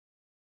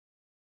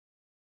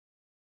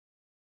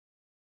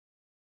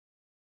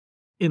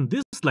In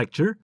this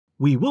lecture,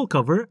 we will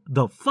cover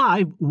the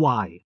 5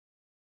 why.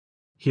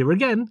 Here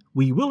again,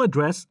 we will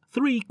address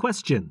 3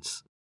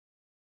 questions.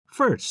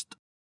 First,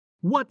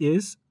 what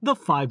is the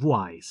 5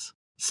 whys?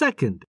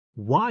 Second,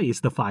 why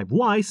is the 5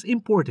 whys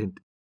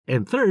important?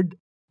 And third,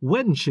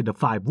 when should the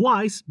 5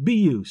 whys be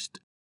used?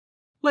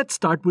 Let's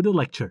start with the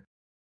lecture.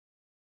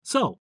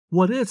 So,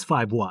 what is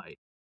 5 why?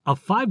 A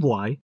 5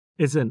 why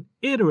is an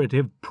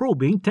iterative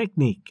probing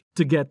technique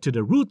to get to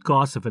the root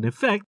cause of an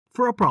effect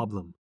for a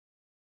problem.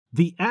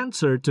 The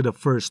answer to the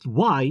first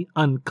why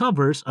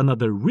uncovers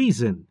another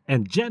reason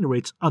and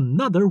generates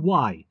another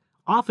why.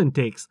 Often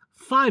takes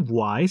 5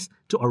 whys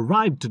to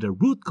arrive to the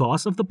root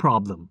cause of the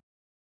problem.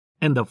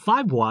 And the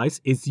 5 whys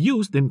is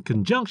used in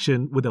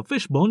conjunction with a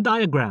fishbone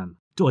diagram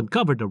to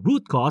uncover the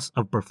root cause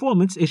of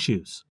performance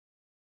issues.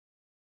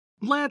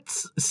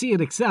 Let's see an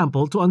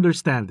example to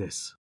understand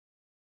this.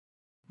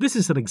 This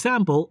is an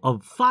example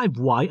of 5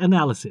 why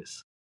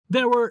analysis.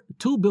 There were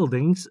 2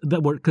 buildings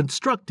that were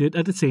constructed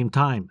at the same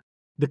time.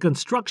 The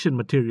construction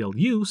material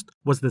used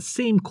was the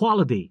same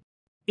quality.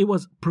 It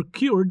was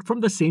procured from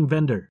the same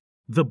vendor.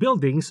 The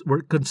buildings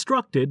were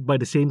constructed by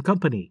the same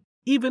company.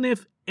 Even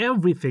if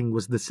everything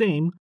was the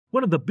same,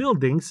 one of the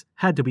buildings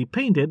had to be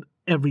painted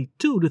every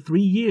 2 to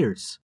 3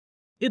 years.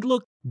 It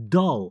looked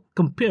dull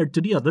compared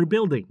to the other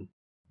building.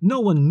 No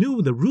one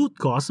knew the root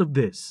cause of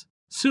this.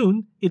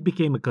 Soon, it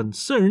became a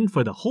concern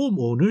for the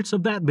homeowners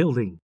of that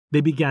building.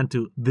 They began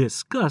to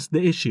discuss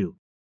the issue.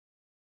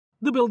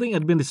 The building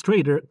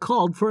administrator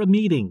called for a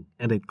meeting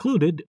and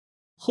included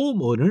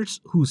homeowners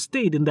who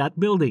stayed in that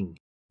building,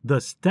 the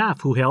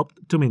staff who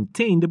helped to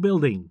maintain the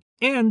building,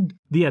 and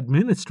the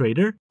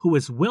administrator who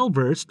is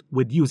well-versed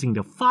with using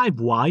the 5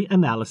 why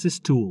analysis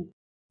tool.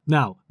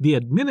 Now, the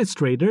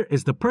administrator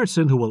is the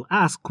person who will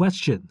ask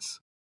questions.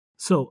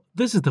 So,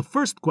 this is the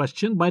first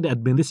question by the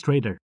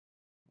administrator.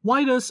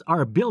 Why does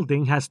our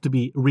building has to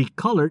be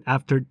recolored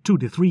after 2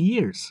 to 3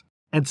 years?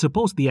 And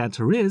suppose the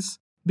answer is,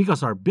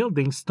 because our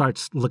building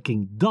starts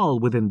looking dull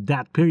within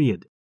that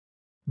period.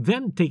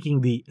 Then,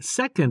 taking the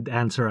second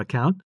answer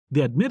account,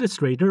 the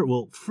administrator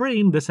will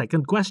frame the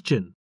second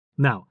question.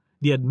 Now,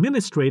 the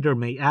administrator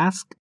may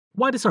ask,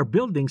 why does our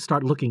building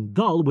start looking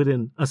dull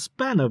within a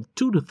span of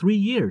 2 to 3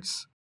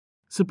 years?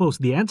 Suppose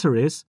the answer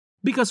is,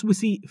 because we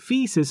see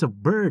feces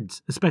of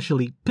birds,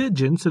 especially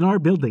pigeons, in our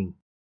building.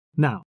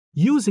 Now,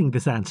 using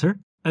this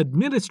answer,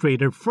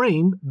 administrator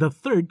framed the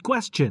third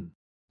question.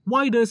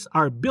 Why does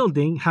our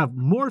building have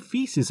more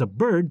feces of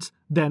birds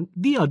than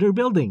the other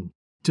building?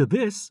 To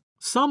this,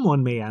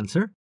 someone may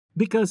answer,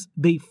 because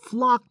they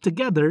flock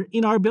together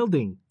in our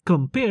building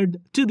compared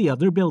to the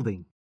other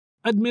building.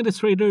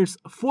 Administrator's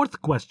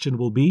fourth question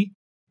will be,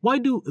 why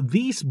do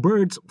these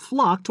birds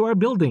flock to our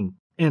building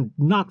and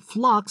not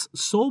flocks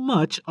so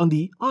much on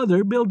the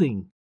other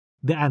building?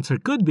 The answer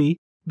could be,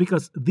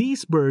 because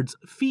these birds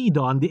feed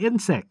on the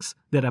insects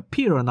that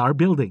appear on our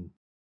building.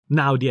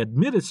 Now the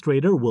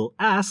administrator will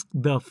ask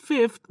the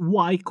fifth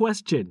why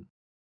question.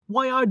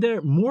 Why are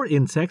there more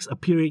insects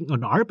appearing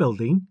on our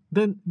building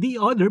than the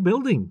other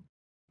building?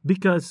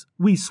 Because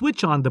we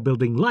switch on the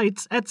building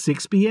lights at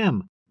 6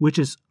 p.m., which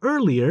is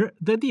earlier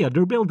than the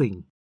other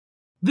building.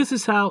 This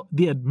is how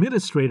the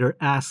administrator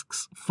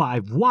asks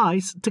 5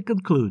 whys to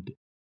conclude.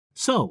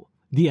 So,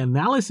 the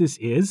analysis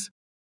is,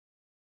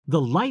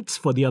 the lights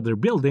for the other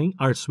building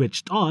are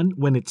switched on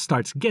when it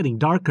starts getting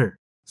darker.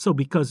 So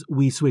because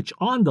we switch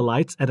on the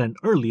lights at an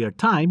earlier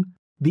time,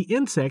 the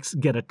insects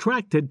get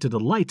attracted to the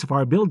lights of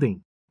our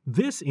building.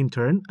 This in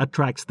turn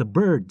attracts the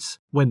birds.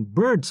 When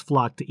birds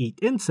flock to eat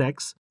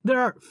insects, there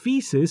are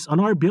feces on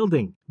our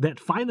building that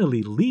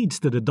finally leads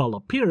to the dull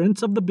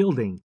appearance of the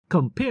building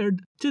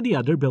compared to the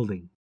other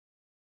building.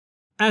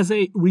 As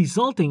a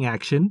resulting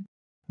action,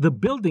 the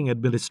building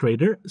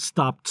administrator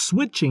stopped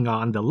switching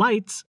on the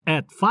lights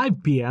at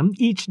 5 p.m.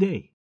 each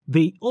day.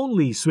 They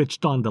only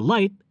switched on the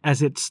light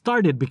as it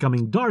started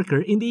becoming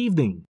darker in the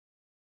evening.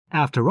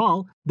 After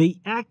all, they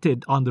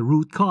acted on the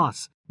root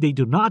cause. They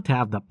do not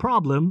have the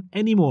problem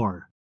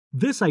anymore.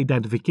 This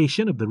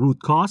identification of the root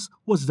cause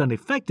was done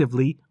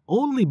effectively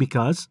only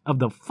because of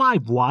the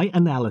 5 why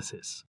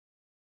analysis.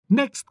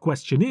 Next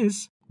question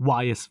is,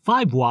 why is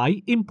 5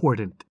 why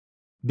important?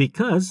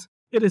 Because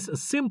it is a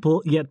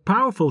simple yet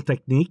powerful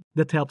technique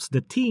that helps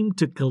the team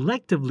to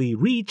collectively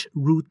reach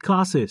root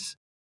causes.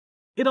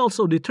 It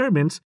also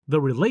determines the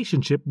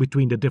relationship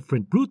between the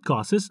different root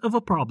causes of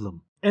a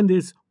problem and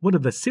is one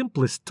of the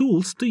simplest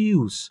tools to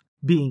use,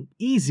 being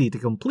easy to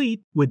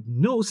complete with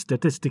no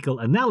statistical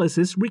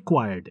analysis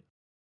required.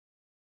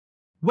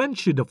 When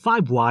should the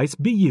 5 whys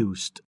be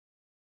used?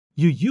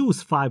 You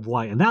use 5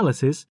 why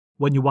analysis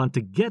when you want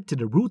to get to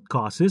the root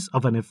causes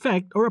of an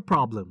effect or a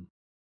problem.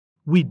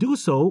 We do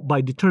so by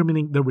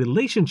determining the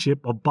relationship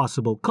of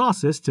possible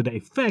causes to the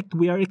effect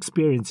we are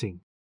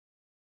experiencing.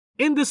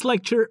 In this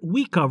lecture,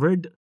 we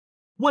covered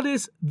what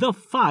is the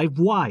 5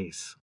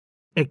 whys.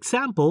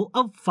 Example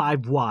of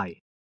 5 why.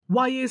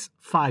 Why is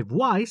 5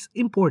 whys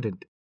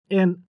important?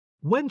 And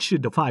when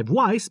should the 5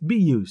 whys be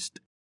used?